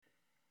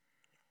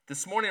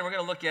This morning we're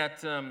going to look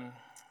at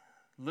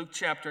Luke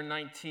chapter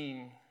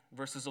 19,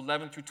 verses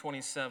 11 through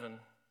 27.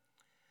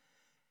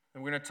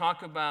 And we're going to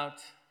talk about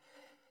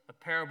a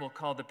parable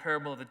called the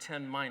parable of the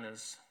 10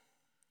 Minas.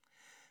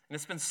 And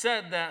it's been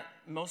said that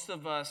most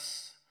of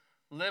us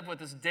live with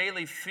this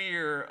daily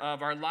fear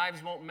of our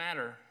lives won't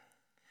matter.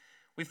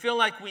 We feel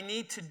like we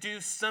need to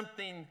do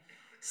something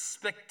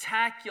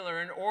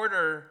spectacular in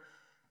order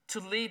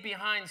to leave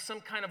behind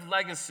some kind of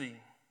legacy.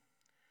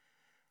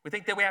 We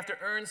think that we have to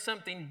earn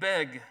something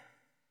big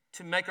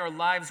to make our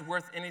lives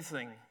worth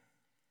anything.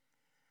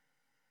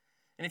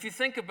 And if you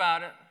think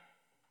about it,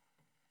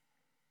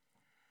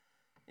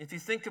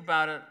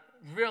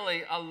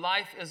 really, a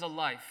life is a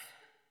life.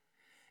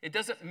 It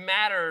doesn't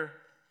matter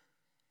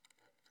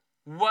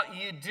what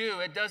you do.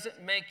 It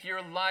doesn't make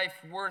your life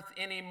worth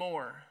any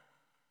more.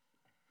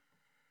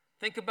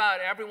 Think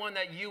about everyone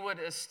that you would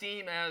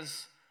esteem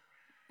as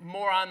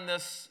more on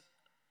this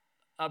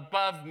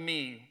above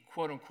me,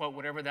 quote unquote,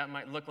 whatever that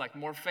might look like,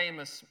 more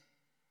famous,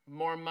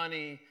 more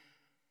money,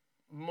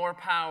 more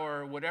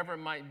power, whatever it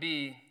might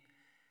be.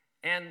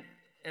 And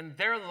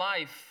their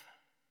life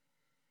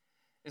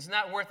is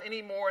not worth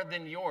any more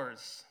than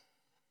yours.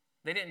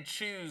 They didn't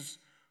choose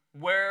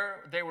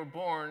where they were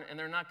born, and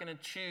they're not going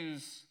to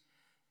choose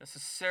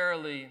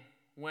necessarily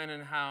when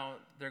and how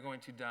they're going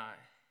to die.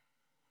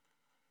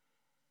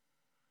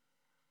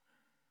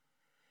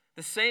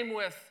 The same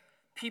with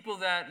people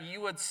that you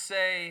would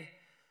say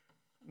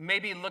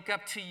maybe look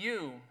up to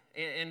you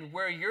and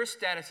where your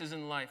status is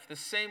in life. The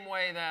same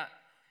way that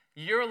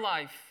your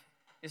life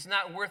is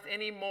not worth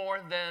any more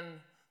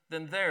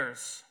than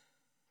theirs.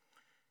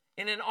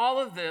 And in all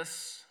of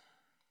this,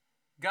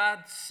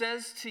 God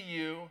says to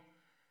you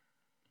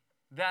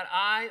that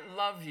I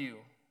love you.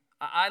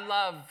 I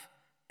love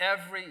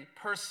every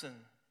person.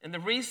 And the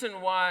reason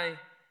why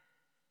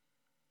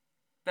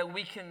that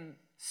we can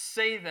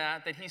say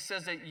that he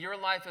says that your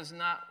life is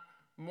not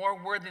more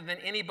worthy than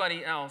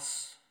anybody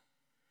else,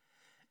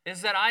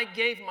 is that I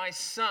gave my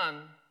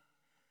son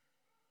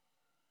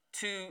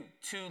to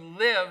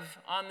live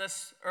on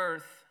this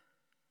earth,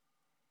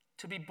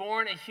 to be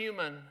born a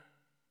human,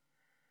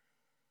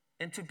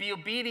 and to be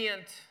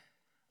obedient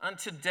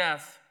unto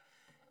death,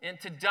 and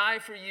to die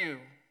for you.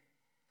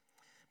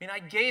 I mean, I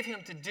gave him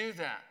to do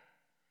that.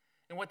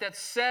 And what that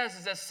says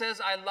is that says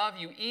I love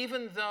you,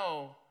 even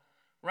though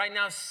right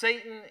now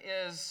Satan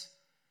is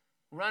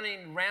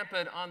running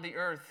rampant on the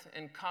earth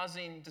and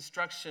causing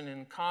destruction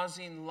and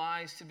causing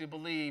lies to be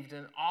believed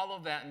and all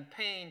of that, and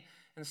pain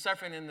and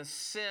suffering and the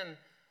sin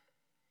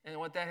and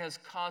what that has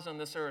caused on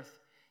this earth.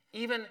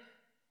 Even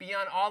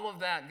beyond all of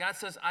that, God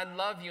says, I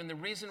love you. And the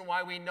reason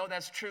why we know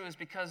that's true is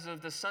because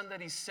of the son that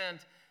he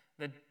sent,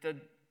 the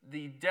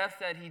death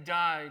that he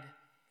died.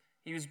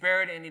 He was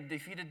buried and he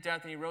defeated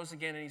death and he rose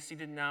again and he's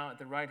seated now at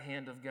the right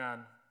hand of God.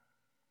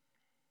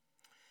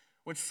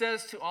 Which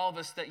says to all of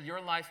us that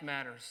your life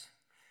matters.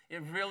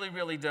 It really,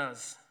 really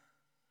does.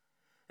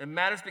 It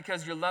matters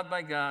because you're loved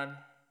by God.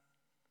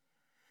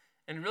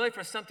 And really,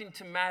 for something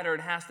to matter, it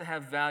has to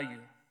have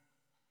value.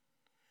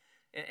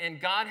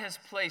 And God has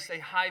placed a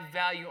high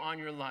value on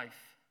your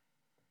life,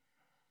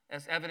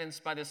 as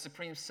evidenced by the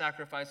supreme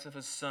sacrifice of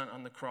his son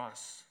on the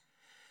cross.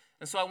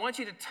 And so I want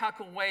you to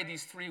tuck away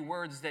these three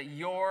words, that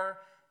your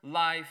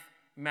life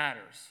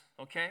matters,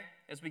 okay?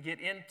 As we get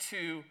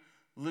into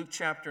Luke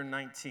chapter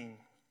 19.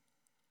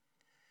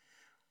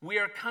 We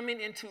are coming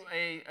into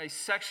a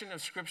section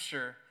of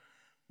Scripture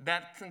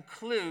that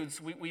concludes,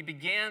 we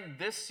began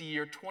this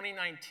year,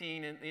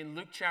 2019, in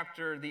Luke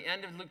chapter, the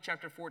end of Luke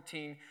chapter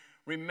 14.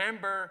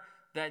 Remember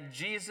that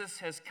Jesus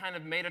has kind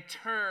of made a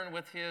turn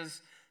with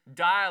his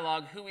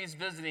dialogue, who he's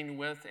visiting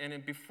with,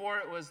 and before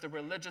it was the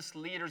religious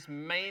leaders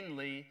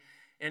mainly,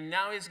 and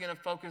now he's going to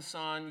focus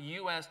on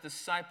you as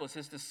disciples,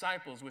 his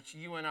disciples, which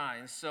you and I.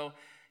 And so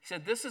he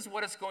said, this is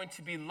what it's going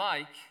to be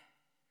like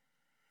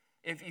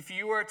if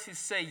you were to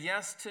say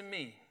yes to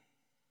me.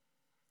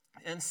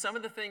 And some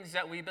of the things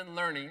that we've been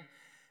learning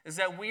is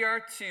that we are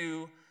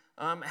to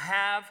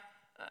have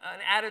an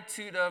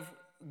attitude of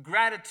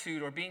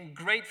gratitude or being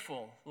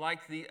grateful,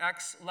 like the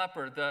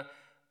ex-leper,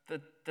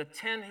 the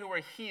 10 who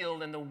were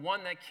healed and the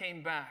one that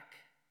came back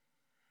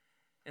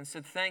and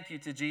said thank you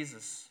to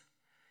Jesus.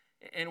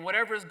 And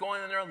whatever is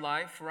going on in their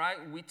life, right,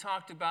 we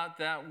talked about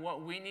that.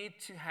 What we need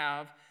to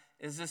have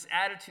is this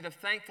attitude of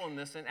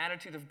thankfulness and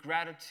attitude of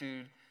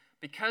gratitude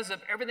because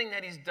of everything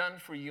that he's done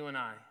for you and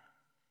I.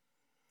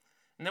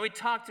 And then we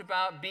talked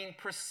about being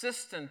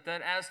persistent,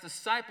 that as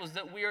disciples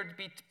that we are to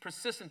be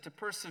persistent, to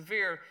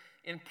persevere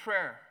in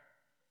prayer,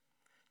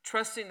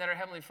 trusting that our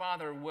Heavenly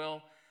Father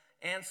will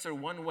answer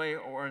one way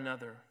or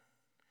another.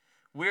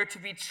 We're to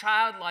be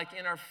childlike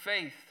in our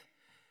faith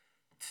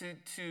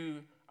to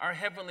our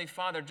Heavenly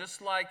Father,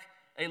 just like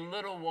a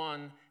little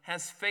one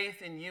has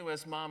faith in you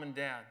as mom and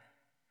dad.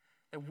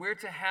 That we're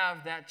to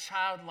have that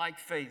childlike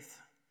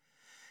faith.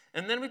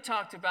 And then we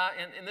talked about,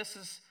 and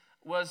this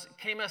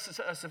came as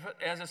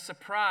a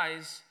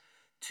surprise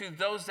to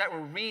those that were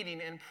reading,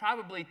 and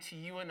probably to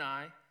you and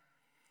I,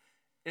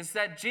 is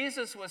that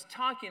Jesus was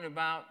talking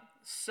about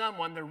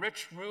someone, the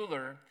rich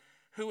ruler,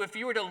 who, if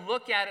you were to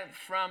look at it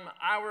from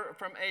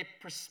a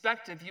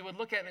perspective, you would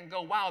look at it and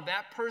go, wow,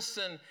 that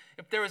person,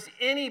 if there was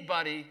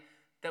anybody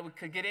that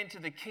could get into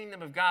the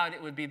kingdom of God,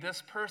 it would be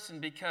this person,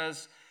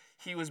 because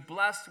he was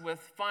blessed with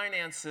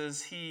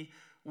finances. He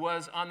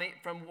was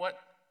from what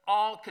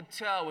all could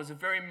tell, was a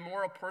very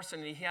moral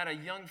person. He had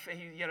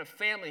a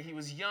family. He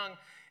was young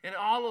and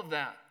all of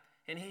that.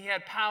 And he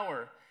had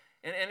power.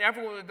 And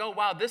everyone would go,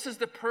 wow, this is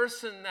the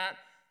person that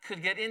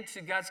could get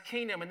into God's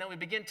kingdom. And then we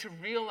begin to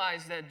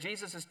realize that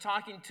Jesus is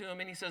talking to him,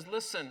 and he says,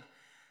 listen,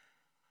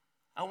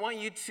 I want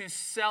you to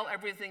sell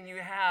everything you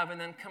have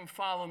and then come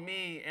follow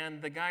me. And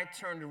the guy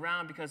turned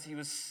around because he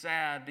was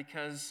sad,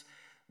 because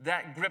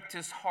that gripped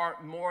his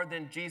heart more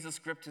than Jesus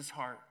gripped his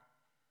heart.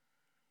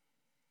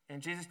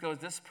 And Jesus goes,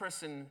 this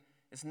person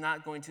is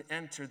not going to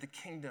enter the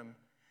kingdom.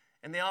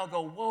 And they all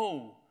go,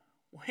 whoa,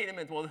 wait a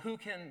minute, well, who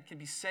can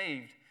be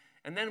saved?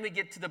 And then we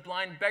get to the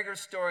blind beggar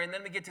story, and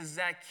then we get to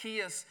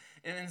Zacchaeus.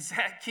 And then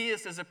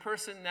Zacchaeus is a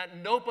person that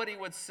nobody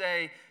would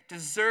say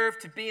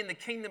deserved to be in the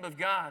kingdom of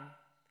God.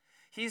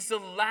 He's the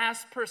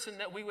last person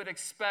that we would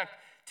expect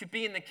to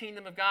be in the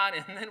kingdom of God.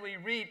 And then we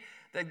read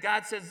that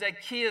God says,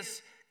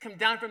 Zacchaeus, come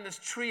down from this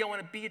tree. I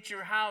want to be at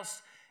your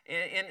house.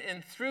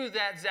 And through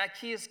that,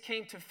 Zacchaeus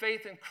came to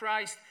faith in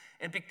Christ.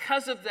 And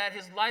because of that,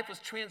 his life was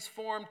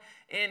transformed.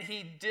 And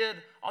he did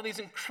all these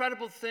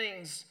incredible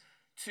things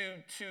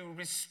to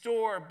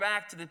restore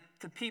back to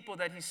the people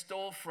that he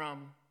stole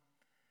from,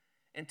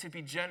 and to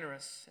be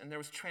generous. And there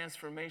was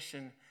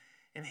transformation.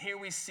 And here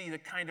we see the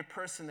kind of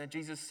person that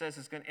Jesus says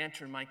is going to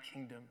enter my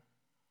kingdom.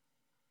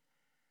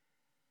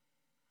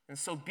 And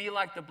so be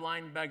like the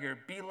blind beggar.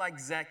 Be like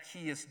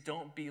Zacchaeus.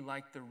 Don't be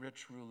like the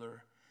rich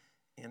ruler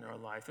in our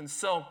life. And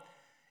so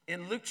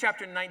in Luke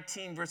chapter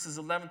 19, verses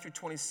 11 through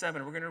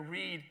 27, we're going to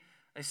read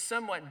a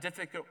somewhat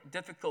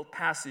difficult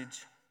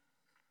passage.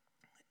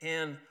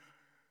 And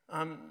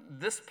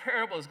this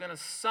parable is going to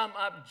sum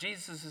up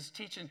Jesus'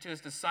 teaching to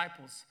his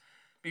disciples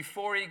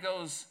before he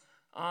goes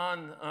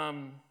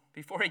on,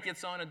 before he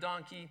gets on a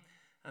donkey,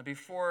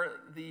 before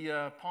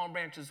the palm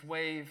branches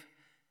wave,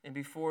 and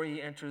before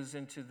he enters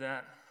into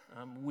that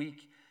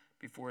week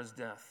before his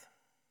death.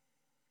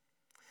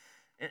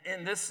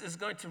 And this is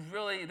going to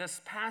really, this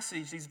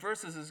passage, these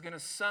verses is going to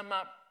sum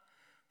up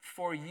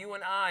for you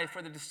and I,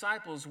 for the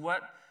disciples,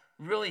 what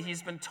really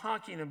he's been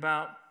talking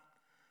about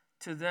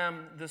to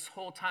them this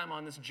whole time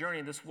on this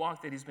journey, this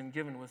walk that he's been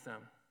given with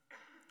them.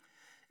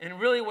 And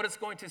really what it's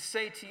going to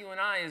say to you and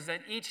I is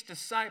that each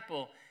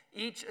disciple,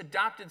 each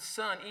adopted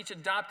son, each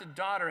adopted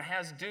daughter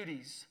has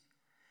duties.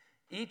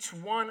 Each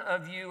one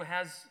of you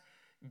has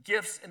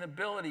gifts and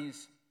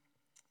abilities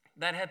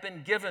that have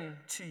been given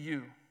to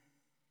you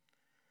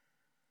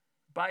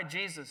by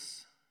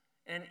Jesus.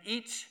 And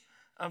each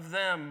of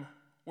them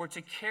were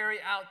to carry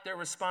out their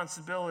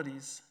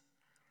responsibilities.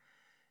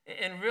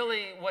 And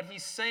really what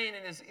he's saying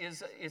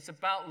is it's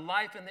about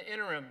life in the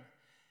interim.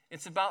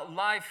 It's about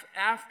life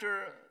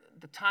after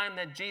the time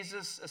that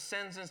Jesus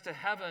ascends into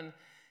heaven.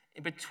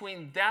 In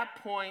between that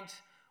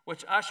point,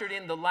 which ushered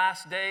in the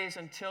last days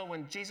until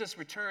when Jesus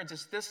returns,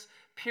 it's this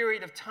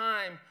period of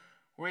time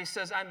where he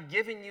says, I'm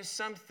giving you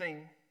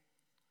something,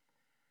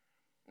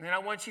 and I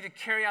want you to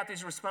carry out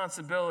these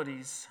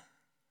responsibilities.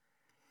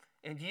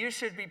 And you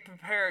should be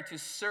prepared to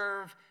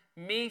serve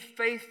me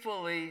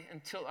faithfully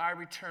until I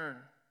return.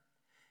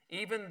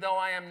 Even though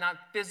I am not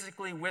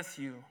physically with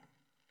you,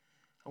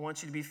 I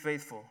want you to be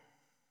faithful.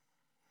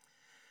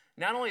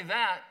 Not only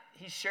that,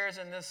 he shares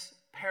in this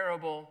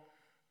parable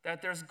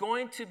that there's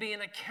going to be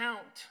an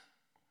account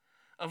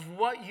of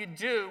what you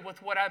do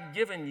with what I've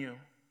given you.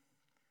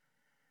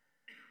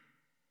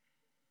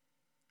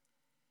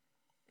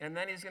 And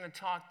then he's going to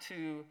talk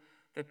to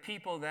the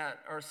people that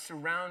are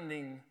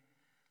surrounding,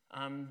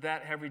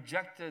 that have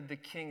rejected the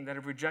king, that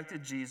have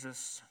rejected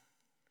Jesus.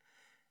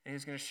 And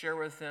he's going to share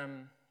with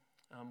them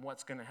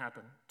what's going to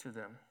happen to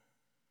them.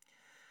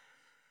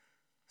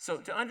 So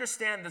to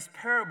understand this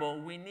parable,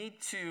 we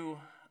need to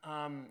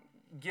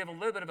give a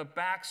little bit of a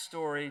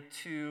backstory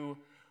to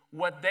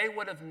what they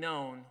would have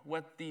known,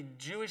 what the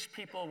Jewish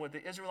people, what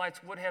the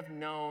Israelites would have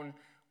known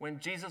when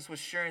Jesus was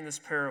sharing this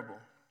parable.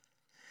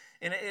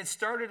 And it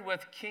started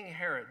with King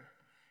Herod.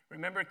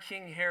 Remember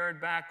King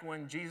Herod back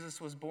when Jesus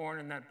was born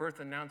in that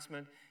birth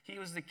announcement? He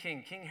was the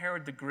king, King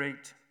Herod the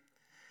Great.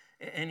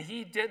 And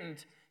he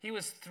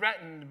was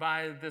threatened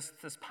by this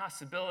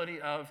possibility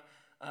of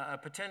a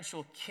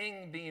potential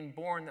king being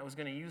born that was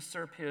going to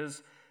usurp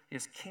his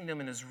kingdom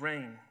and his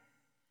reign.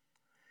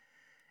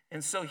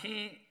 And so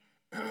he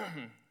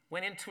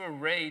went into a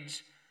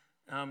rage,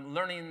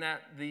 learning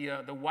that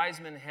the wise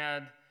men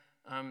had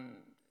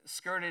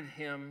skirted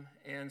him.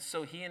 And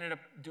so he ended up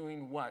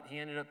doing what? He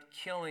ended up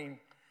killing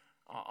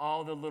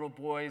all the little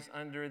boys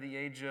under the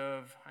age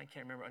of, I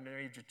can't remember, under the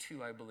age of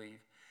 2, I believe.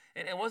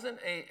 And it wasn't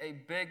a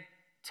big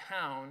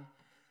town,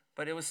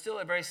 but it was still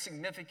a very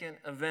significant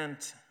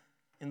event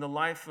in the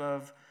life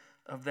of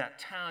that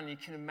town. You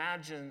can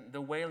imagine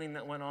the wailing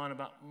that went on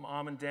about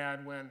mom and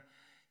dad when,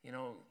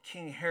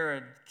 King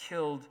Herod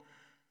killed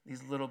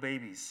these little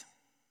babies.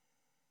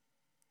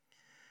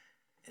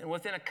 And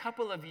within a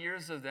couple of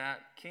years of that,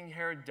 King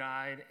Herod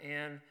died,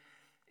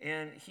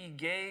 and he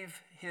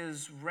gave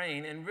his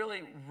reign. And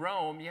really,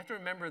 Rome, you have to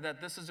remember that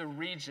this is a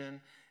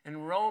region,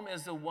 and Rome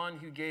is the one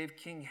who gave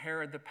King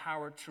Herod the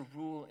power to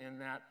rule in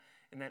that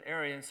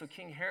area. And so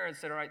King Herod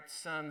said, all right,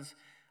 sons,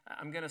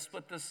 I'm going to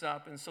split this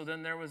up. And so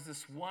then there was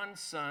this one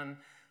son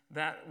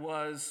that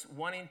was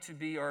wanting to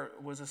be, or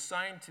was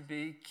assigned to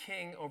be,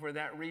 king over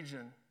that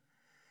region.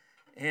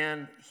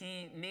 And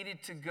he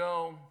needed to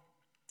go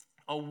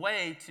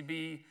away to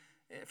be,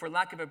 for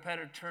lack of a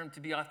better term, to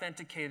be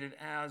authenticated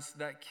as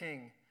that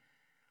king.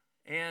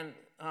 And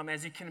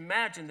as you can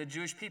imagine, the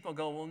Jewish people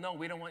go, well, no,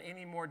 we don't want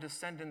any more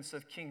descendants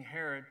of King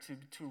Herod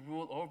to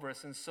rule over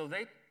us. And so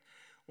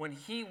when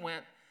he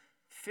went,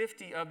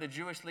 50 of the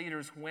Jewish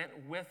leaders went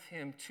with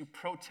him to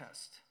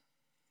protest.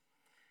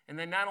 And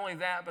then not only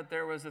that, but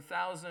there was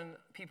 1,000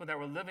 people that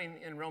were living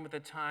in Rome at the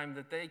time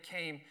that they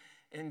came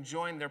and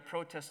joined their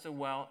protest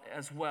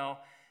as well.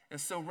 And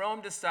so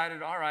Rome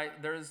decided, all right,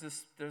 there's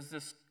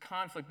this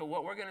conflict, but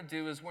what we're going to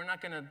do is we're not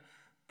going to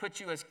put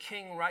you as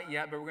king right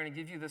yet, but we're going to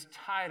give you this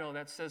title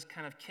that says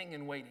kind of king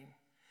in waiting.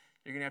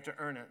 You're going to have to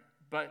earn it,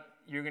 but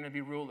you're going to be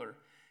ruler.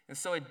 And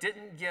so it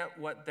didn't get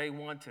what they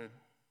wanted,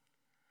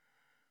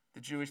 the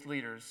Jewish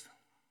leaders,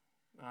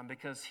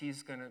 because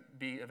he's going to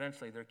be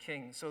eventually their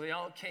king. So they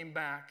all came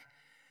back.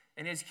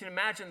 And as you can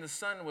imagine, the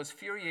son was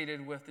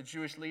infuriated with the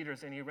Jewish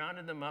leaders, and he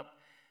rounded them up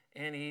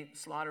and he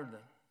slaughtered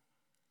them.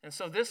 And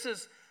so this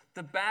is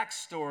the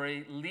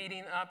backstory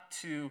leading up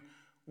to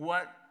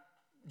what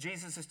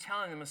Jesus is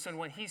telling them. And so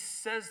when he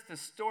says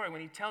this story,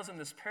 when he tells them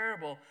this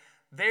parable,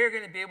 they're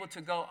going to be able to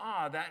go,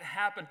 that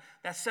happened.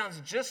 That sounds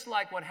just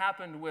like what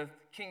happened with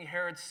King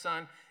Herod's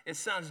son. It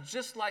sounds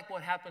just like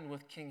what happened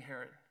with King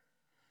Herod.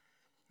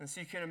 And so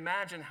you can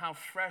imagine how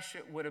fresh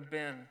it would have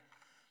been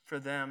for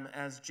them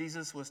as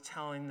Jesus was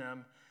telling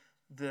them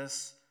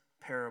this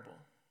parable.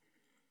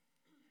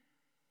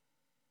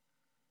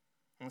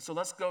 And so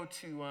let's go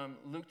to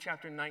Luke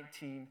chapter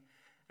 19,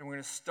 and we're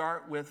going to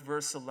start with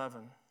verse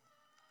 11.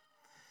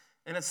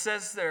 And it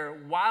says there,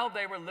 while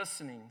they were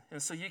listening,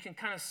 and so you can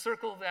kind of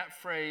circle that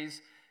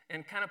phrase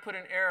and kind of put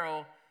an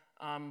arrow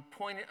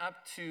pointing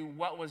up to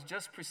what was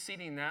just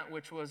preceding that,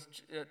 which was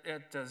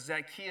at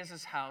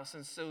Zacchaeus' house.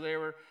 And so they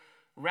were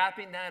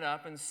wrapping that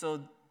up. And so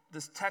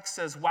this text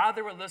says, while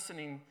they were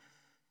listening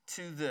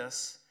to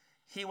this,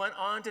 he went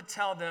on to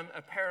tell them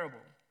a parable.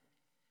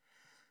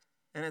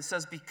 And it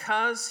says,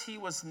 because he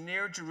was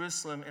near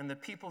Jerusalem and the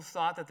people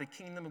thought that the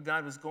kingdom of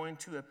God was going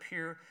to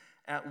appear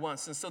at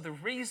once. And so the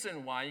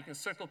reason why, you can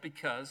circle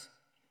because,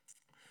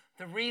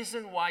 the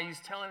reason why he's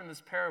telling them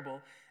this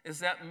parable is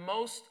that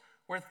most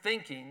were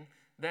thinking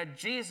that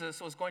Jesus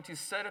was going to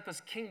set up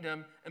his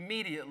kingdom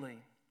immediately.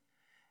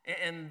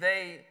 And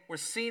they were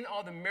seeing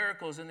all the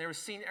miracles, and they were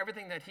seeing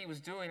everything that he was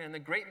doing and the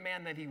great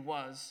man that he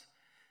was.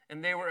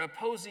 And they were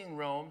opposing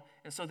Rome,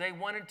 and so they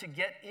wanted to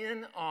get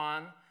in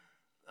on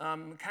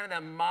kind of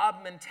that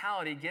mob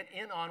mentality, get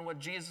in on what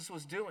Jesus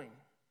was doing.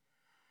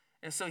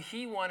 And so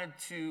he wanted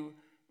to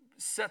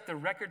set the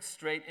record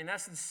straight, in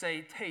essence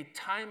say, hey,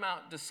 time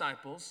out,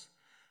 disciples.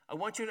 I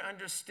want you to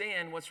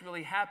understand what's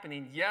really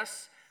happening.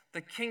 Yes,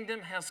 the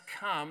kingdom has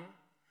come,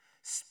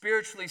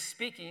 spiritually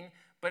speaking,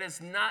 but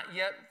it's not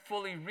yet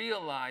fully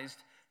realized,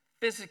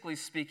 physically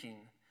speaking.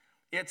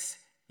 It's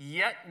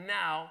yet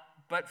now,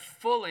 but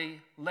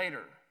fully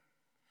later.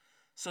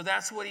 So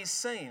that's what he's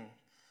saying.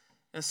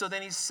 And so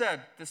then he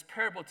said this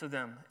parable to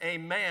them. A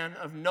man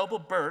of noble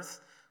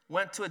birth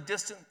went to a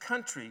distant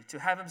country to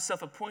have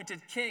himself appointed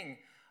king.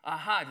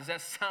 Aha, does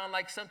that sound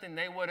like something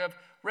they would have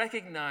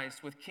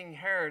recognized with King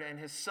Herod and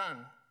his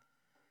son?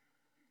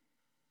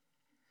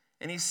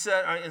 And he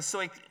said,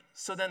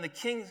 so then the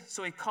king,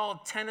 so he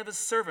called 10 of his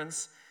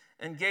servants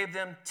and gave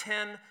them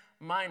 10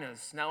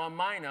 minas. Now a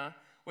mina,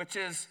 which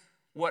is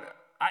what,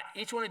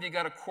 each one of you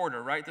got a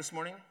quarter, right, this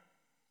morning?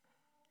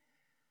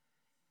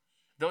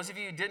 Those of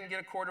you who didn't get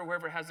a quarter,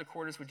 whoever has the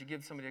quarters, would you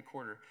give somebody a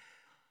quarter?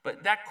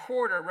 But that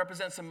quarter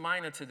represents a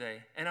mina today.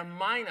 And a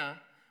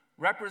mina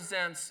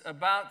represents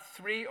about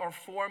 3 or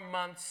 4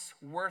 months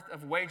worth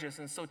of wages.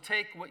 And so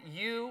take what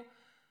you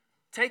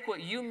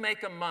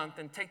make a month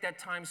and take that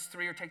times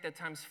 3 or take that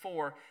times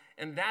 4,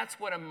 and that's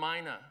what a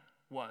mina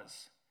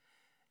was.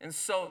 And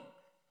so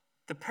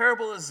the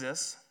parable is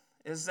this,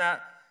 is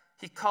that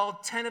he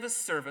called 10 of his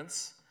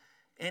servants,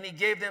 and he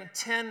gave them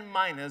 10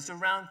 minas,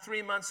 around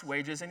 3 months'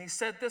 wages, and he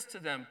said this to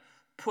them,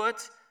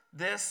 put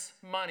this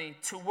money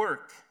to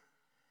work.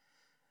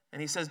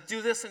 And he says,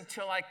 do this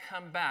until I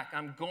come back.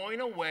 I'm going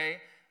away,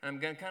 and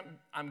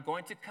I'm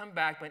going to come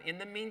back, but in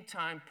the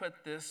meantime,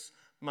 put this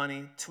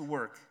money to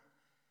work.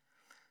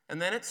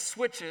 And then it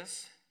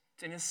switches,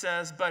 and it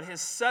says, but his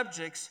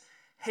subjects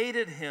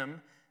hated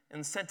him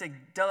and sent a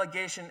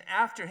delegation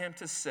after him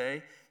to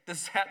say,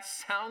 does that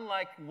sound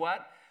like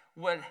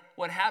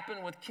what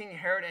happened with King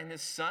Herod and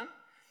his son?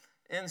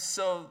 And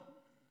so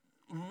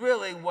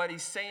really what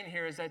he's saying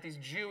here is that these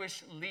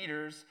Jewish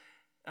leaders,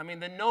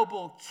 the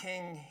noble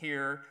king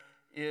here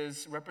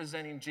is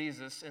representing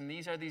Jesus, and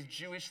these are these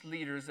Jewish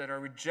leaders that are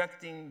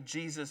rejecting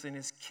Jesus and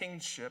his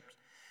kingship.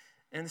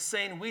 and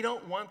saying, "We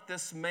don't want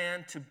this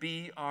man to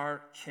be our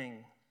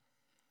king."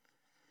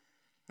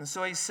 And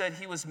so he said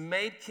he was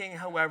made king,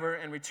 however,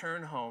 and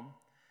returned home.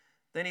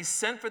 Then he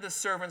sent for the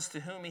servants to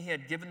whom he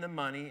had given the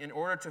money in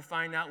order to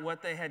find out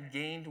what they had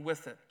gained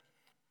with it.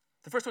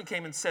 The first one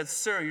came and said,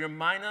 "Sir, your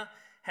mina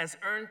has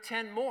earned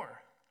 10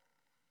 more.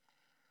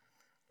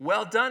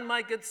 "Well done,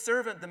 my good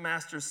servant," the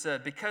master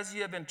said. "Because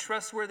you have been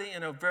trustworthy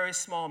in a very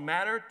small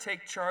matter,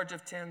 take charge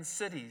of 10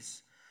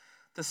 cities.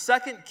 The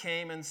second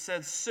came and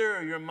said,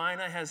 "Sir, your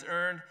mina has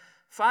earned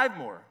 5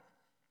 more.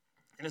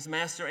 And his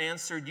master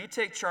answered, "You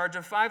take charge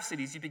of 5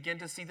 cities. You begin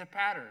to see the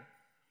pattern.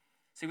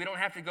 See, we don't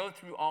have to go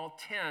through all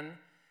 10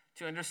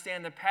 to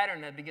understand the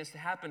pattern that begins to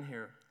happen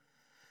here.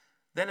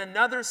 Then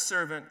another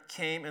servant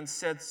came and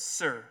said,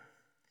 "Sir,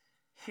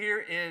 here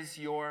is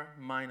your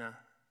mina.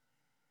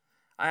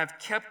 I have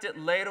kept it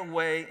laid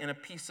away in a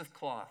piece of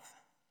cloth.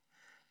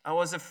 I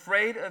was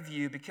afraid of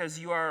you because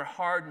you are a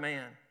hard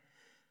man.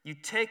 You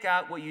take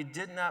out what you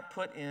did not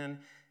put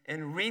in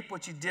and reap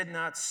what you did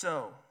not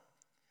sow."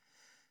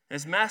 And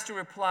his master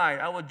replied,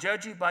 "I will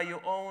judge you by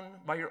your own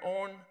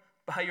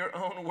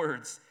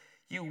words,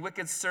 you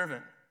wicked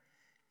servant.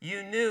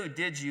 You knew,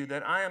 did you,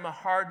 that I am a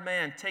hard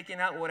man,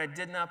 taking out what I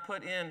did not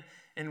put in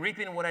and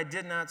reaping what I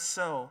did not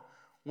sow?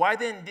 Why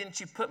then didn't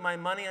you put my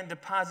money on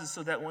deposit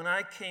so that when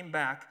I came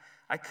back,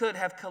 I could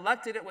have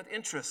collected it with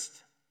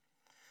interest?"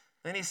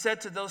 Then he said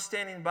to those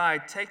standing by,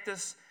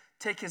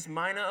 take his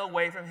mina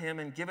away from him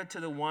and give it to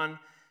the one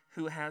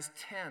who has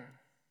 10.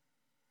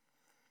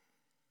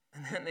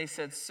 And then they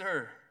said,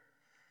 "Sir,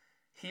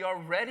 he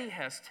already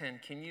has 10.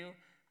 Can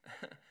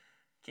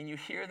you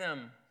hear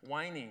them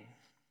whining?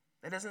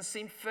 That doesn't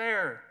seem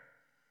fair."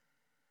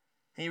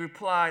 He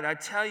replied, "I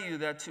tell you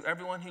that to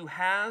everyone who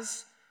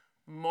has,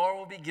 more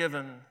will be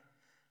given.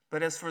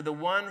 But as for the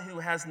one who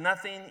has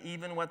nothing,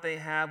 even what they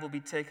have will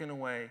be taken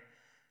away."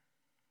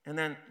 And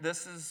then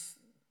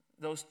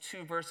those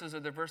 2 verses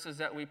are the verses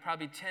that we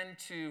probably tend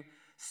to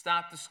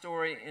stop the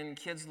story in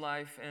kids'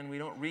 life, and we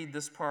don't read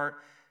this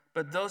part.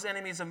 "But those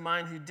enemies of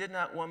mine who did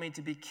not want me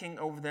to be king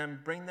over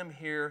them, bring them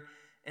here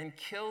and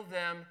kill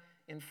them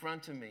in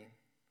front of me."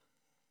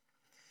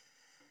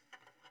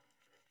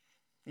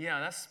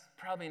 Yeah, that's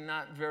probably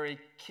not very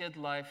kid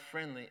life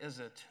friendly, is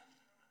it?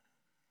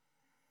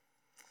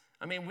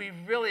 I mean,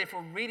 if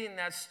we're reading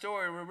that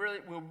story,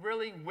 we're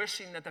really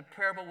wishing that the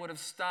parable would have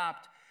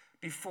stopped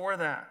before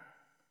that.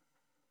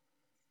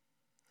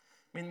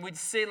 I mean, we'd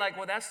say like,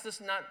 well, that's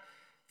just not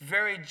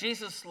very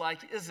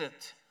Jesus-like, is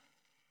it?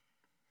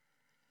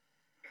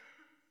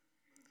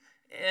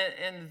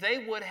 And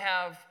they would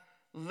have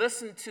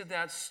listened to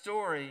that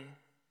story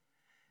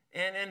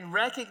and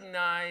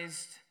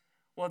recognized,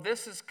 well,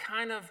 this is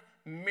kind of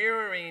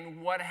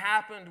mirroring what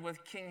happened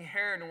with King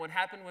Herod and what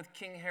happened with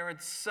King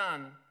Herod's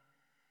son.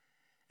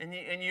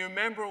 And you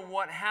remember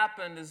what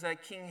happened is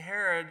that King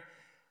Herod,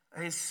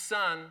 his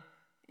son,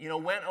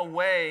 went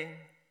away.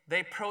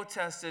 They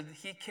protested.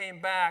 He came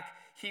back.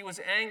 He was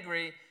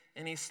angry,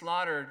 and he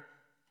slaughtered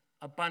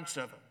a bunch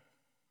of them.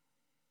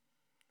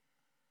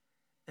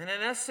 And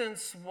in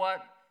essence,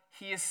 what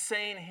he is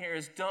saying here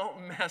is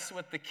don't mess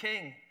with the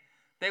king.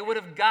 They would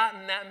have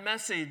gotten that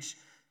message.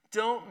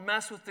 Don't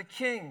mess with the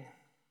king.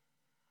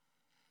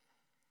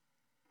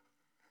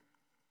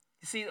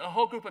 You see, a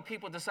whole group of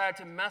people decided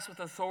to mess with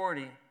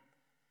authority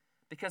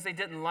because they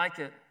didn't like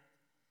it.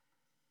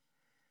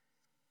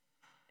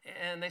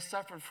 And they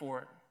suffered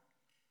for it.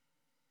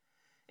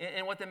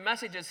 And what the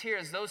message is here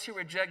is those who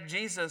reject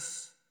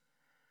Jesus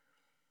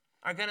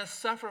are going to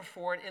suffer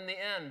for it in the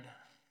end.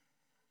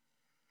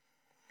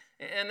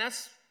 And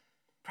that's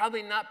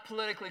probably not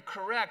politically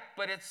correct,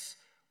 but it's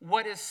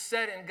what is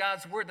said in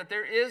God's word, that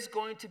there is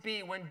going to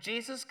be, when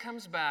Jesus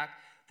comes back,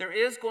 there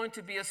is going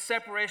to be a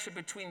separation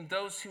between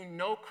those who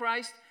know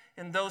Christ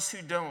and those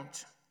who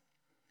don't.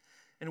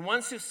 And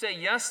ones who say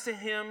yes to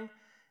him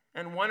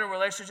and want a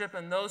relationship,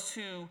 and those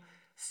who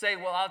say,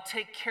 well, I'll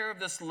take care of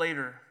this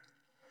later,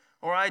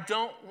 or I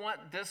don't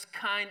want this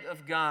kind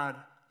of God,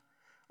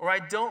 or I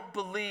don't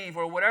believe,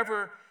 or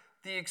whatever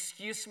the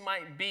excuse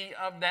might be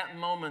of that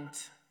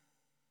moment.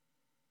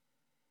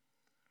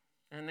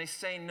 And they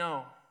say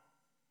no.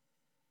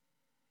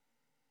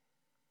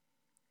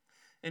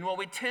 And what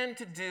we tend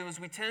to do is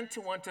we tend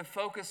to want to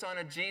focus on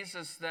a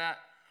Jesus that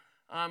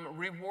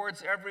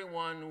rewards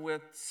everyone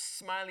with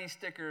smiley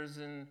stickers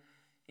and,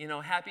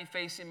 happy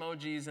face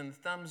emojis and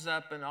thumbs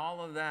up and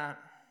all of that.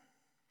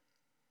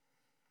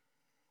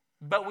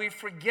 But we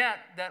forget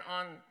that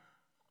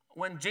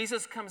when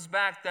Jesus comes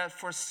back, that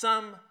for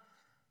some,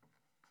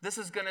 this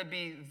is going to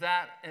be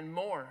that and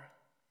more.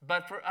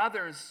 But for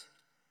others,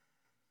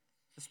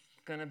 it's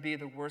going to be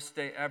the worst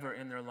day ever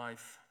in their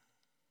life.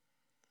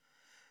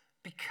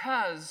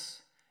 Because,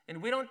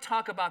 and we don't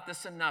talk about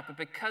this enough, but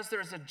because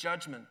there's a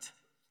judgment.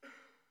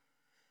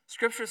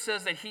 Scripture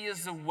says that he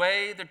is the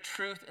way, the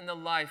truth, and the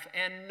life.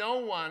 And no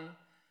one,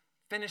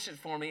 finish it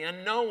for me,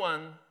 and no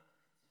one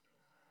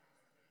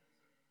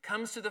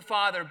comes to the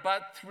Father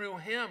but through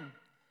him.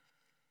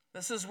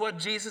 This is what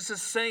Jesus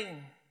is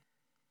saying.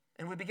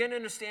 And we begin to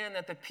understand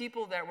that the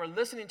people that were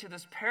listening to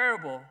this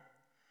parable,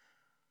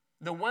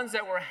 the ones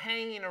that were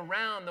hanging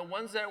around, the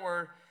ones that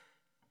were,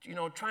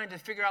 trying to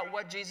figure out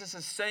what Jesus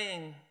is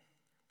saying,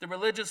 the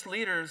religious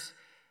leaders,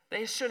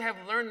 they should have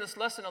learned this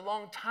lesson a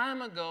long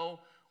time ago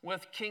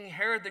with King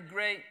Herod the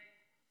Great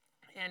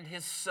and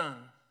his son.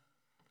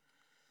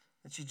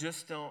 That you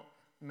just don't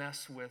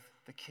mess with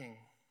the king.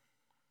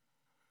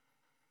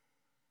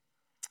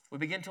 We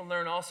begin to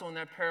learn also in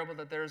that parable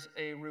that there's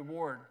a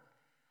reward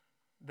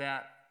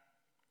that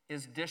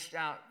is dished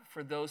out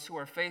for those who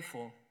are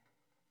faithful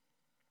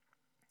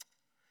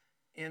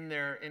in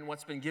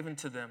what's been given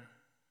to them.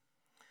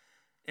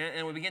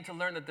 And we begin to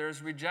learn that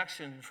there's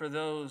rejection for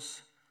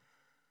those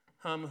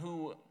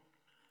who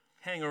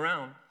hang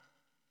around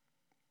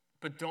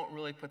but don't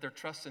really put their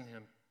trust in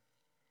him.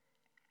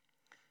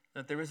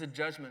 That there is a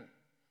judgment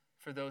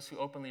for those who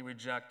openly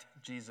reject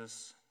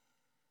Jesus.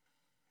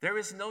 There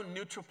is no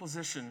neutral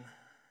position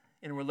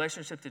in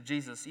relationship to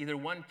Jesus. Either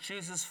one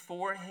chooses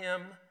for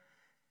him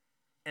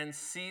and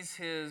sees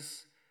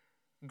his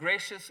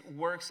gracious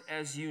works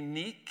as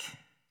unique,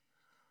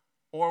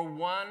 or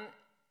one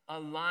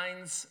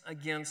aligns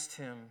against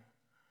him,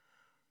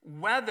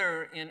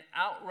 whether in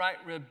outright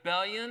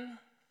rebellion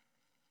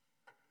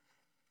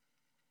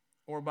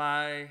or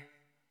by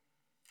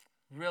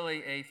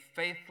really a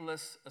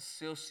faithless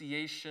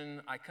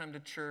association. I come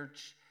to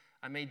church,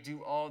 I may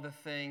do all the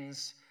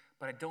things,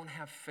 but I don't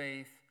have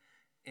faith,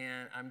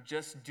 and I'm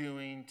just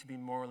doing to be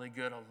morally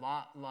good, a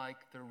lot like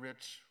the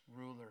rich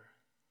ruler.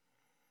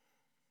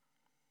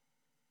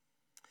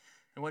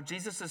 And what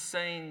Jesus is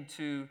saying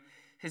to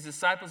his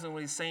disciples and what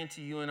he's saying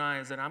to you and I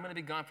is that I'm going to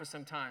be gone for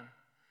some time.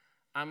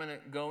 I'm going to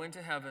go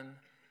into heaven,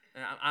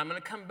 and I'm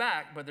going to come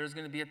back, but there's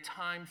going to be a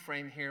time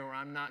frame here where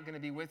I'm not going to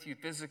be with you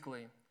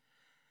physically.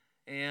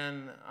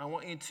 And I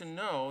want you to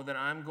know that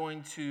I'm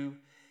going to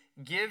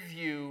give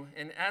you,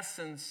 in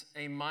essence,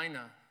 a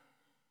mina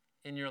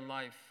in your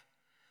life.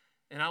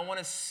 And I want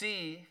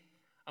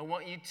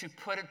you to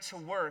put it to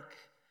work.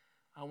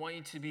 I want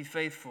you to be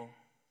faithful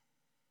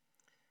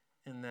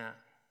in that.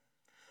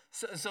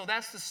 So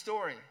that's the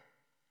story.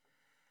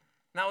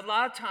 Now, a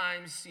lot of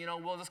times,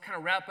 we'll just kind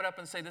of wrap it up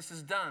and say this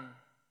is done.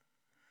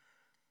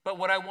 But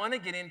what I want to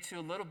get into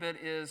a little bit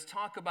is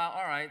talk about,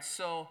 all right,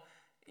 so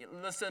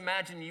let's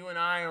imagine you and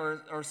I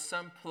are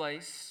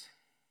someplace,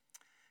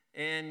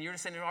 and you're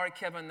just saying, all right,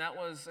 Kevin, that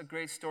was a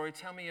great story.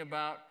 Tell me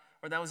about,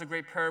 or that was a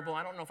great parable.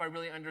 I don't know if I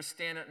really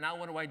understand it. Now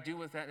what do I do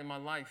with that in my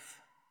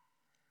life?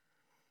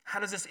 How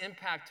does this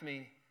impact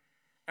me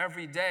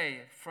every day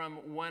from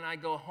when I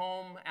go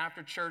home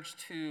after church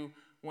to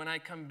when I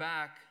come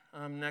back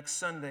next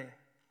Sunday?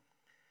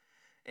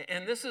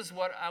 And this is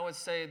what I would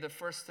say the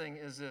first thing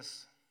is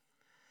this,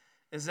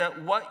 is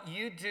that what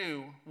you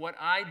do, what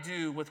I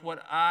do with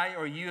what I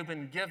or you have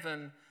been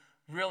given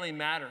really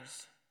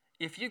matters.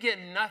 If you get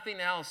nothing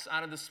else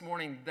out of this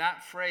morning,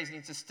 that phrase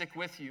needs to stick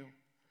with you.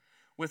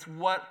 With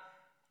what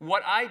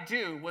I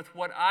do, with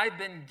what I've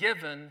been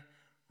given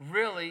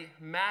really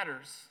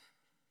matters.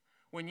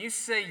 When you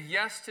say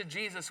yes to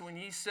Jesus, when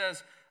he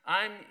says,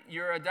 I'm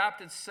your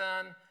adopted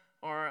son,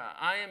 or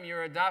I am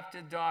your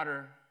adopted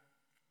daughter,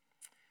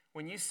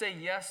 when you say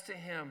yes to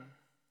him,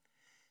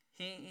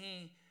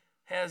 he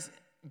has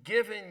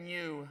given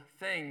you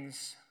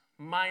things,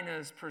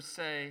 minas per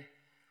se,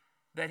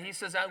 that he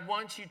says, I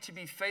want you to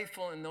be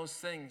faithful in those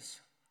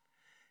things.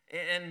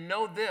 And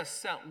know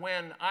this, that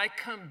when I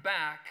come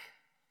back,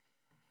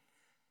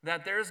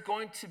 that there's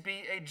going to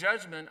be a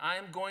judgment.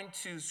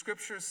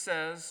 Scripture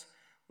says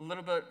a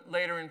little bit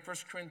later in 1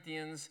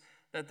 Corinthians,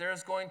 that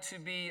there's going to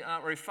be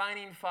a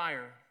refining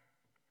fire.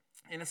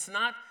 And it's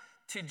not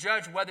to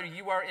judge whether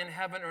you are in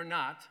heaven or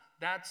not.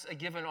 That's a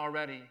given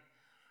already.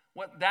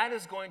 What that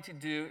is going to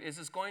do is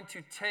it's going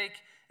to take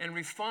and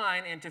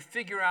refine and to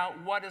figure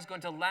out what is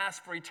going to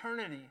last for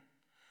eternity.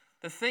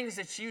 The things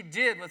that you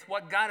did with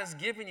what God has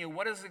given you,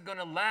 what is it going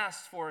to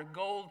last for?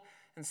 Gold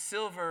and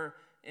silver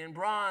and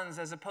bronze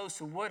as opposed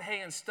to wood, hay,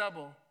 and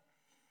stubble.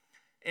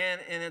 And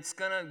it's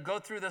going to go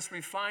through this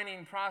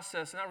refining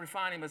process, not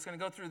refining, but it's going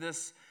to go through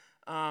this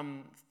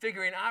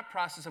figuring out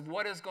process of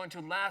what is going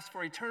to last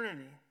for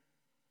eternity.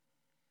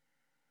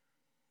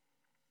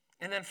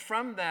 And then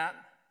from that,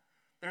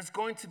 there's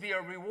going to be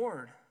a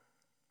reward.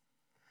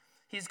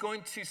 He's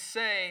going to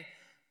say,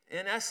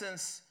 in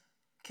essence,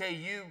 okay,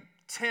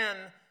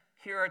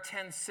 here are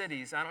 10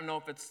 cities. I don't know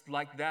if it's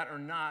like that or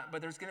not,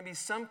 but there's going to be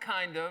some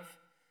kind of,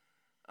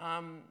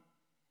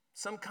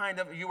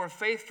 you were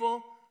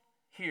faithful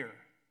here.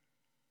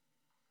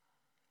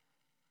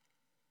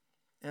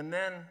 And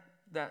then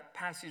that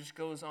passage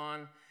goes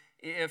on.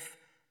 If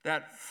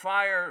that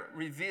fire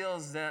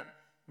reveals that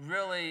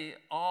really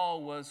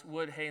all was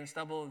wood, hay, and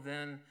stubble,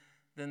 then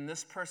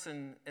this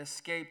person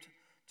escaped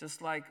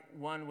just like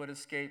one would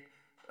escape,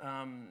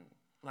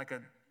 like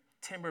a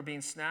timber being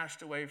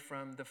snatched away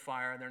from the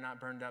fire. They're not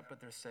burned up,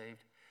 but they're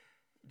saved.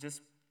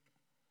 Just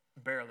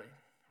barely,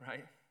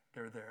 right?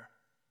 They're there.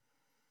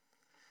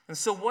 And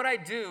so what I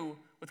do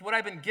with what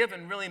I've been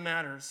given really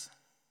matters.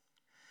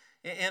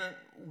 And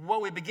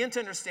what we begin to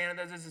understand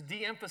is there's a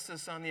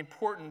de-emphasis on the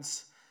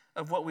importance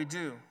of what we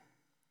do.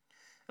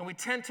 And we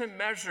tend to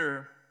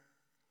measure,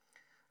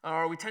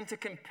 or we tend to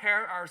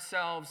compare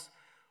ourselves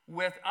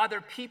with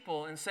other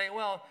people and say,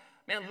 well,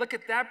 man, look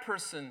at that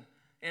person.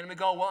 And we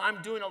go, well,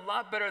 I'm doing a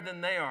lot better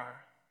than they are.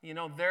 You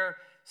know, they're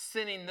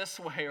sinning this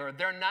way, or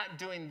they're not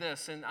doing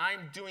this, and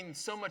I'm doing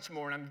so much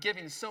more, and I'm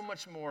giving so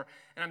much more,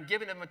 and I'm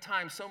giving them a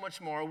time so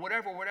much more, or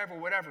whatever.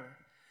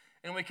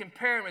 And we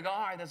compare and we go,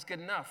 all right, that's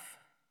good enough.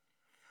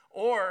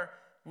 Or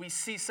we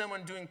see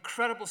someone doing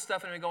incredible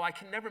stuff and we go, I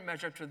can never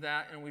measure up to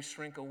that, and we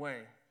shrink away.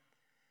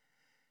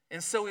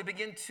 And so we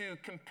begin to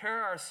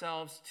compare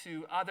ourselves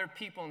to other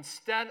people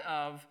instead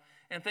of,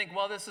 and think,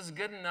 well, this is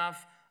good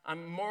enough,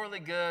 I'm morally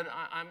good,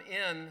 I'm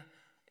in,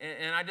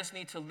 and I just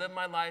need to live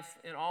my life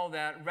in all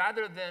that,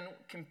 rather than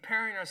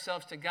comparing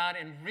ourselves to God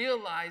and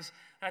realize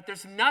that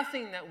there's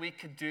nothing that we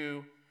could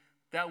do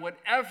that would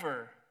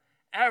ever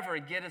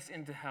get us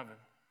into heaven.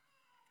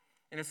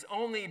 And it's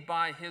only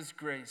by His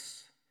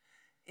grace,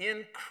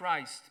 in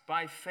Christ,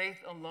 by faith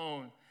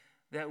alone,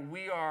 that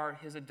we are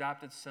His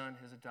adopted son,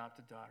 His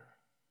adopted daughter.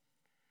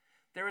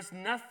 There is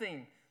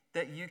nothing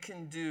that you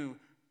can do,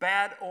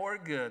 bad or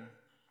good,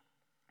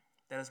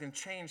 that is going to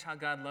change how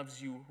God loves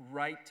you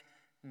right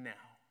now.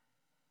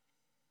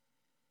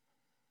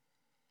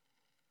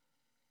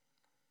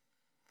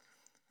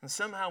 And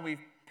somehow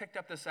we've picked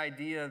up this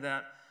idea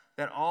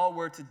that all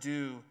we're to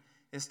do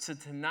is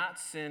to not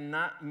sin,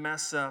 not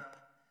mess up,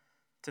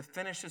 to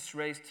finish this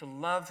race, to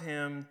love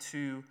Him,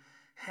 to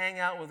hang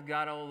out with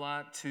God a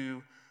lot,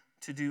 to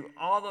do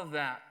all of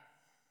that.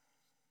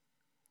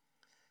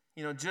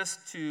 You know,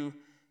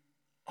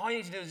 all you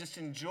need to do is just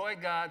enjoy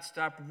God,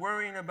 stop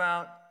worrying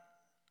about,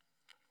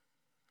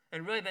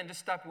 and really then just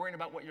stop worrying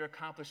about what you're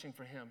accomplishing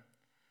for Him.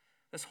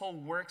 This whole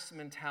works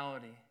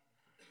mentality.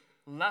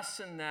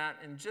 Lessen that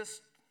and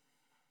just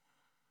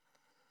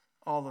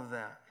all of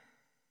that.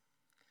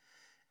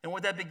 And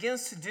what that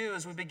begins to do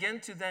is we begin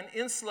to then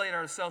insulate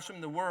ourselves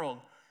from the world.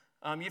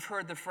 You've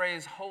heard the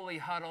phrase holy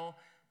huddle.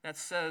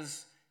 That's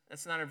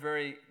not a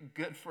very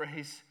good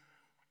phrase.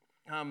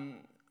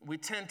 We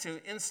tend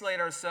to insulate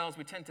ourselves.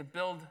 We tend to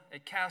build a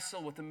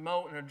castle with a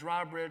moat and a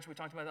drawbridge. We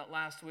talked about that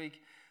last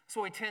week. That's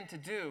what we tend to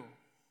do.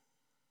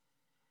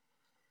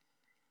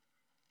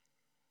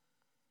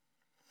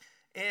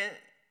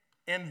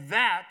 And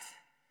that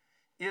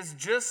is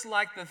just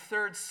like the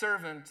third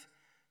servant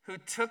who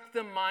took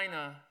the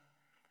mina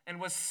and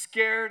was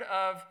scared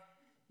of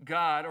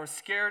God, or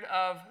scared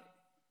of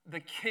the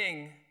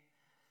king,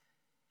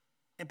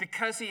 and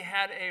because he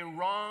had a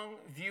wrong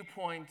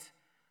viewpoint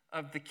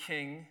of the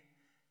king,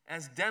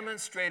 as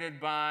demonstrated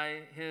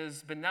by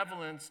his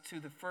benevolence to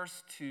the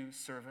first two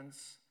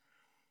servants,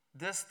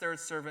 this third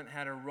servant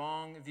had a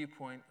wrong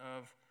viewpoint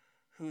of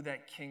who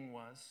that king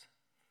was.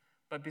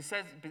 But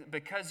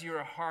because you're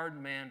a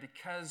hard man,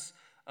 because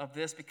of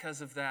this, because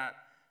of that,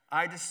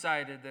 I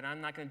decided that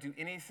I'm not going to do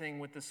anything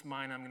with this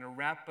mina. I'm going to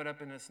wrap it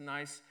up in this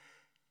nice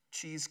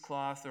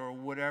cheesecloth or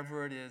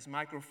whatever it is,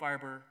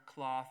 microfiber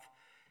cloth,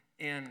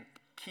 and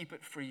keep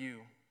it for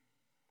you.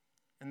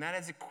 And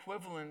that is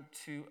equivalent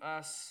to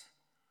us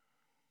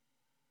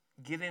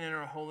getting in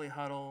our holy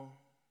huddle,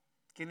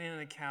 getting in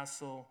a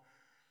castle,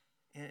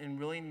 and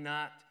really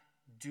not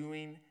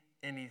doing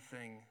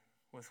anything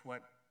with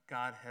what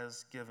God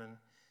has given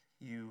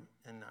you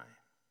and I.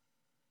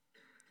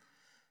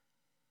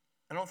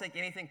 I don't think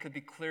anything could be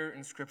clearer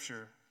in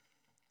Scripture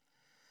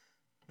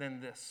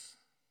than this,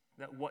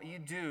 that what you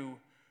do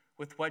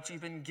with what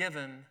you've been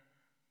given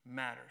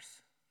matters.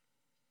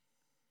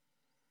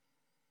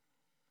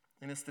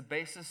 And it's the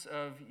basis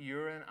of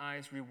your and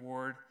I's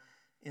reward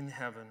in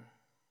heaven.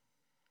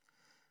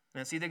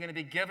 And it's either going to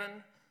be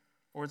given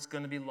or it's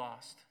going to be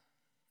lost.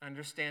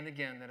 Understand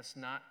again that it's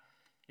not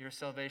your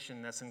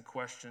salvation that's in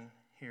question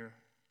here.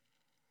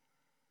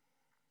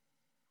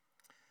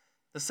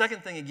 The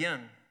second thing,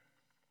 again,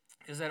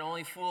 is that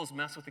only fools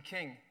mess with the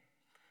king.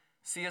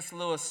 C.S.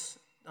 Lewis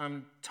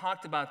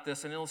talked about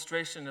this, an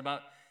illustration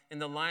about in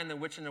The Lion, the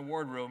Witch, and the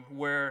Wardrobe,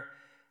 where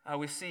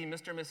we see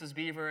Mr. and Mrs.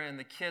 Beaver, and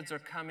the kids are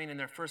coming, and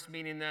they're first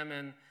meeting them,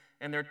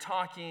 and they're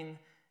talking,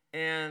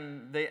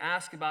 and they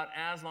ask about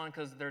Aslan,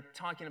 because they're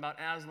talking about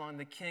Aslan,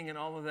 the king, and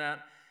all of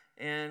that.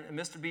 And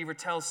Mr. Beaver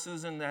tells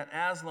Susan that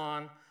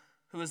Aslan,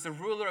 who is the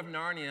ruler of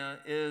Narnia,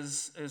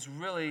 is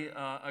really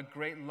a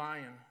great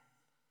lion.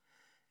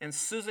 And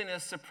Susan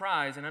is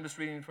surprised, and I'm just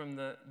reading from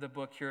the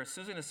book here.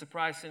 Susan is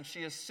surprised since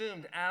she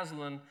assumed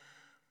Aslan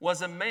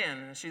was a man.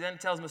 And she then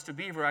tells Mr.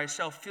 Beaver, I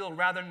shall feel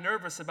rather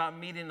nervous about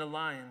meeting a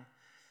lion.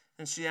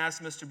 And she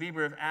asks Mr.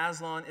 Beaver if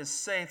Aslan is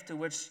safe, to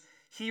which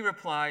he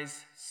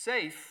replies,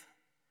 safe?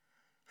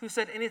 Who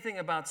said anything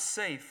about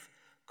safe?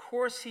 Of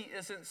course he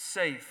isn't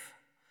safe,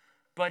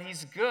 but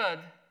he's good,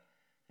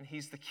 and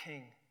he's the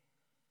king.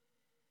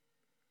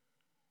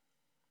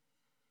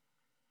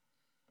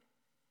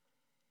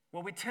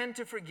 What we tend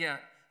to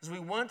forget is we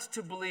want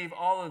to believe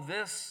all of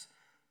this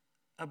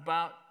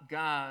about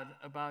God,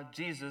 about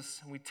Jesus,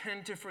 and we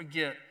tend to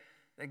forget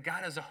that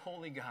God is a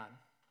holy God.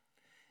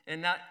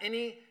 And not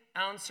any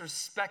ounce or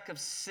speck of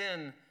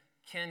sin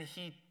can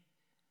he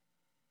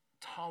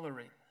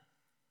tolerate?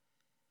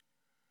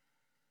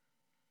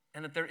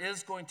 And that there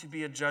is going to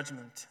be a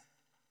judgment.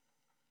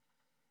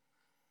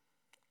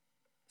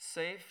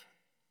 Safe,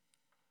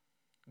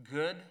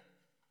 good,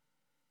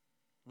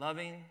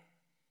 loving,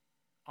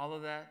 all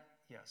of that,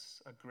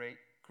 yes, a great,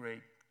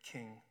 great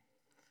king.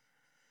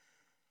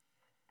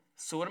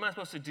 So what am I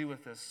supposed to do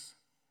with this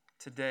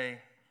today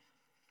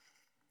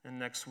and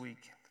next week?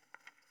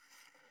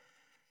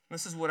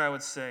 This is what I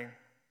would say,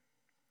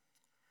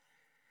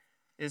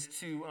 is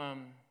to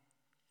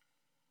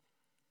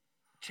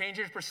change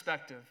your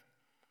perspective.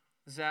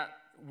 Is that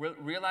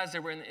realize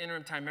that we're in the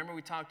interim time. Remember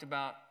we talked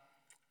about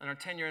on our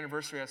 10-year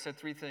anniversary, I said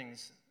 3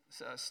 things.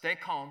 Stay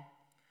calm.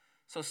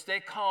 So stay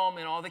calm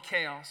in all the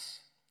chaos.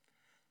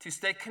 To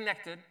stay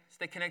connected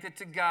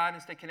to God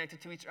and stay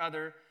connected to each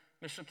other,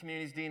 missional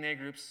communities, DNA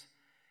groups,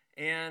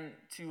 and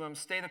to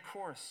stay the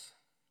course.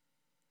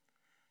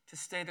 To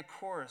stay the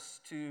course,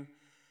 to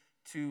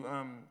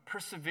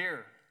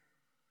persevere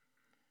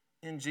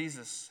in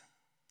Jesus.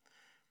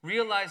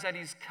 Realize that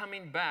he's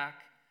coming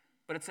back,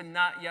 but it's a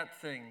not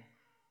yet thing.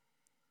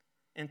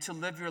 And to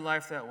live your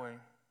life that way.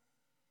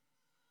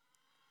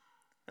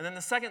 And then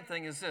the second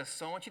thing is this.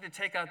 So I want you to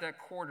take out that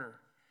quarter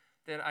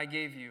that I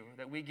gave you,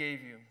 that we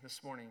gave you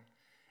this morning.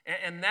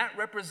 And that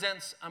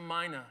represents a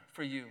mina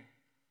for you.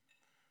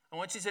 I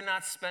want you to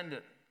not spend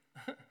it.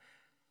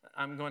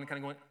 I'm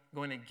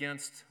going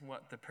against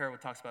what the parable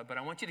talks about, but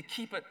I want you to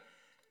keep it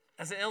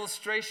as an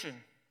illustration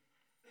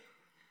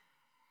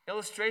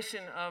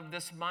of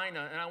this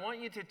mina. And I want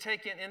you to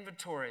take an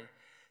inventory.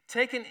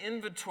 Take an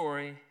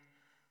inventory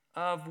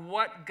of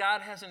what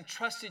God has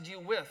entrusted you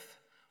with.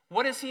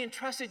 What has he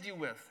entrusted you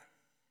with?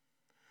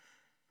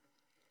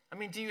 I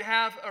mean, do you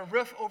have a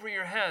roof over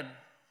your head?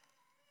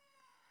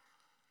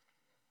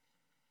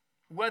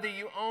 Whether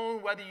you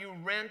own, whether you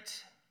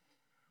rent,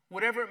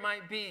 whatever it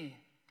might be.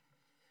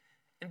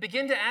 And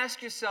begin to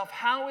ask yourself,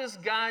 how is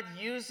God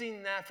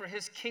using that for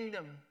his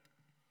kingdom?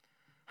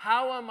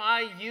 How am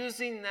I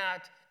using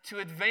that to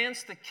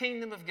advance the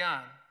kingdom of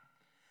God?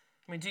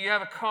 I mean, do you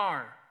have a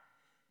car?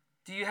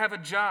 Do you have a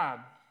job?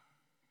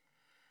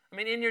 I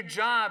mean, in your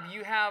job,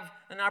 you have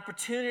an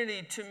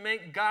opportunity to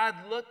make God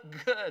look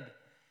good.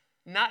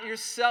 Not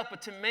yourself,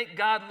 but to make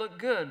God look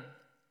good.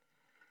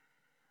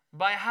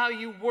 By how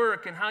you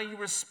work and how you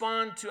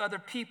respond to other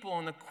people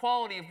and the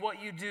quality of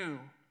what you do.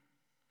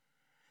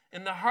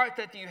 And the heart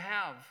that you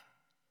have.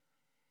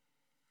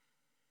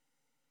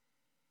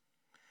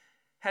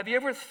 Have you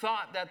ever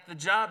thought that the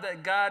job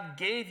that God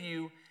gave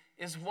you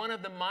is one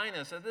of the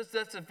minas?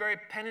 That's a very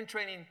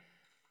penetrating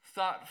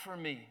thought for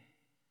me.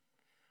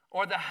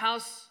 Or the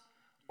house,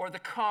 or the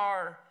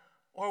car,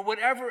 or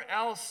whatever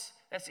else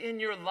that's in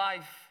your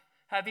life.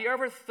 Have you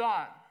ever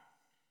thought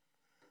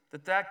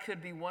that that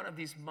could be one of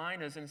these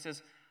minas? And it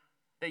says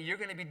that you're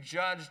going to be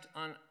judged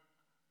on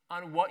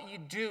what you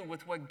do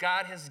with what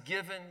God has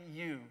given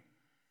you.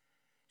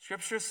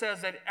 Scripture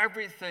says that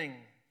everything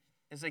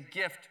is a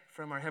gift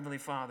from our Heavenly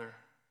Father.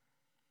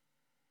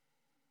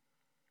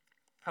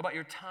 How about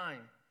your time?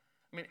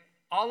 I mean,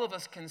 all of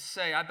us can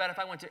say, I bet if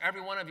I went to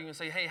every one of you and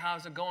say, hey,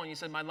 how's it going? You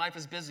said, my life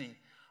is busy.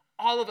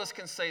 All of us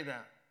can say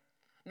that.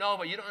 No,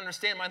 but you don't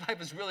understand. My life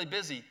is really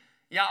busy.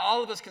 Yeah,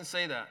 all of us can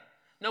say that.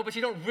 No, but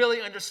you don't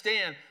really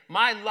understand.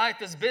 My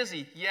life is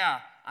busy. Yeah,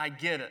 I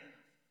get it.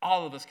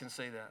 All of us can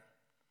say that.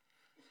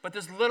 But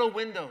there's little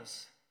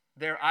windows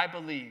there, I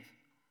believe,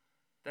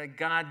 that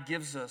God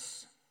gives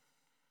us.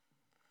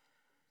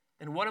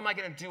 And what am I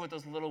going to do with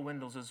those little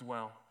windows as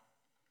well?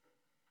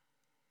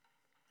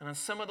 And on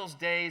some of those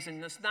days,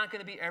 and it's not going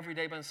to be every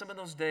day, but on some of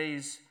those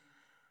days,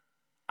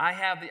 I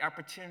have the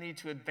opportunity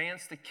to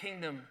advance the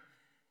kingdom.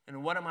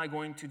 And what am I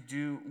going to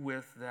do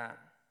with that?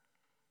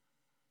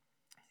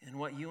 And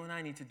what you and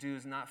I need to do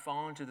is not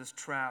fall into this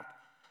trap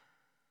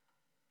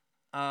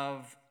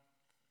of,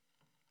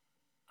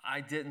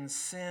 I didn't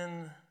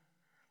sin,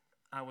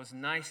 I was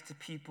nice to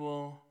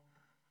people,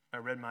 I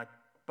read my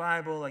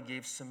Bible, I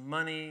gave some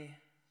money,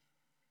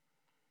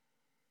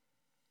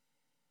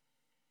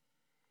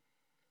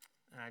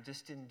 and I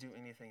just didn't do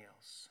anything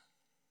else.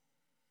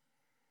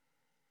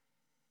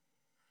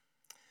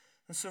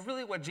 And so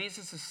really what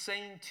Jesus is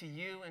saying to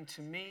you and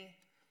to me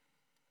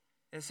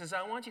is,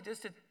 I want you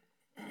just to,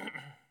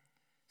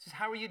 says,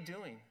 how are you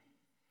doing?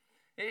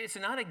 It's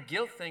not a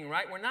guilt thing,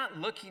 right? We're not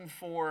looking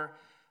for,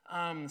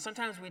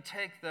 sometimes we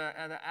take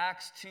the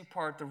Acts 2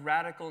 part, the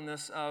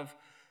radicalness of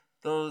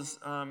those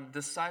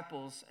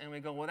disciples, and we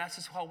go, well, that's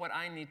just what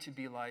I need to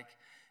be like.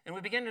 And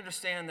we begin to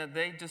understand that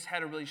they just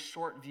had a really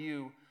short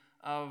view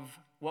of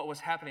what was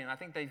happening. I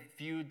think they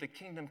viewed the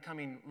kingdom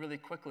coming really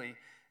quickly.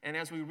 And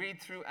as we read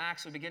through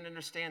Acts, we begin to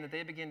understand that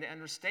they begin to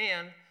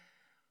understand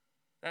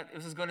that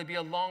this is going to be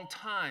a long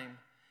time.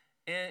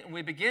 And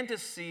we begin to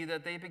see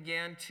that they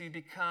began to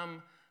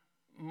become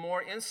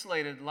more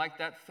insulated, like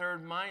that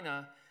third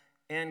mina,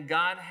 and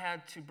God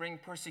had to bring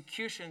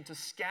persecution to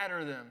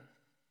scatter them.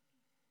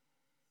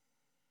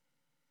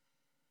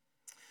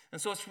 And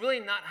so it's really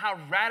not how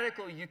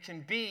radical you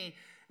can be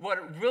what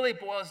it really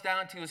boils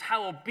down to is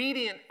how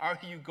obedient are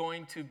you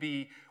going to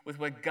be with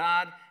what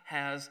God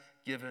has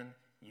given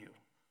you?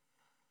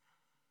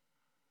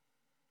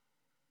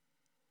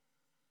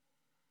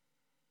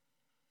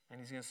 And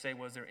he's going to say,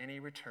 was there any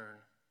return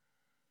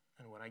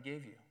on what I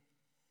gave you?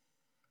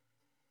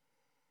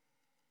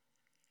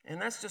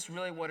 And that's just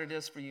really what it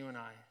is for you and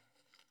I.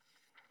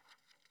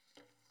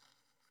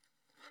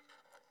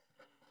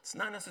 It's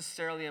not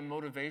necessarily a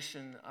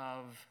motivation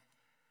of,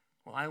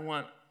 well, I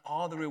want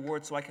all the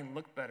rewards so I can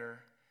look better.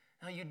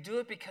 No, you do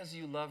it because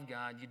you love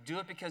God. You do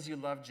it because you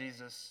love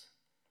Jesus.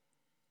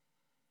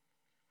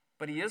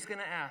 But he is going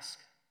to ask,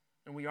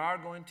 and we are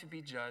going to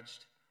be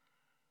judged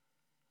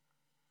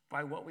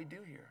by what we do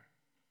here.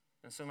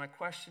 And so my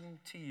question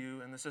to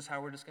you, and this is how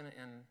we're just going to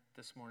end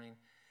this morning,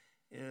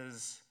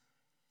 is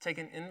take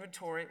an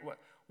inventory.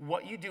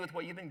 What you do with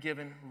what you've been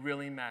given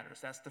really matters.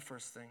 That's the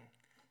first thing.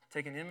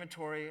 Take an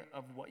inventory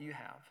of what you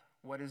have.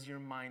 What is your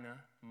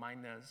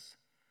minas?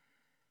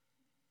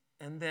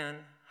 And then,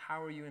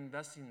 how are you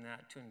investing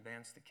that to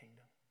advance the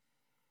kingdom?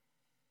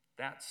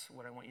 That's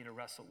what I want you to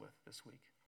wrestle with this week.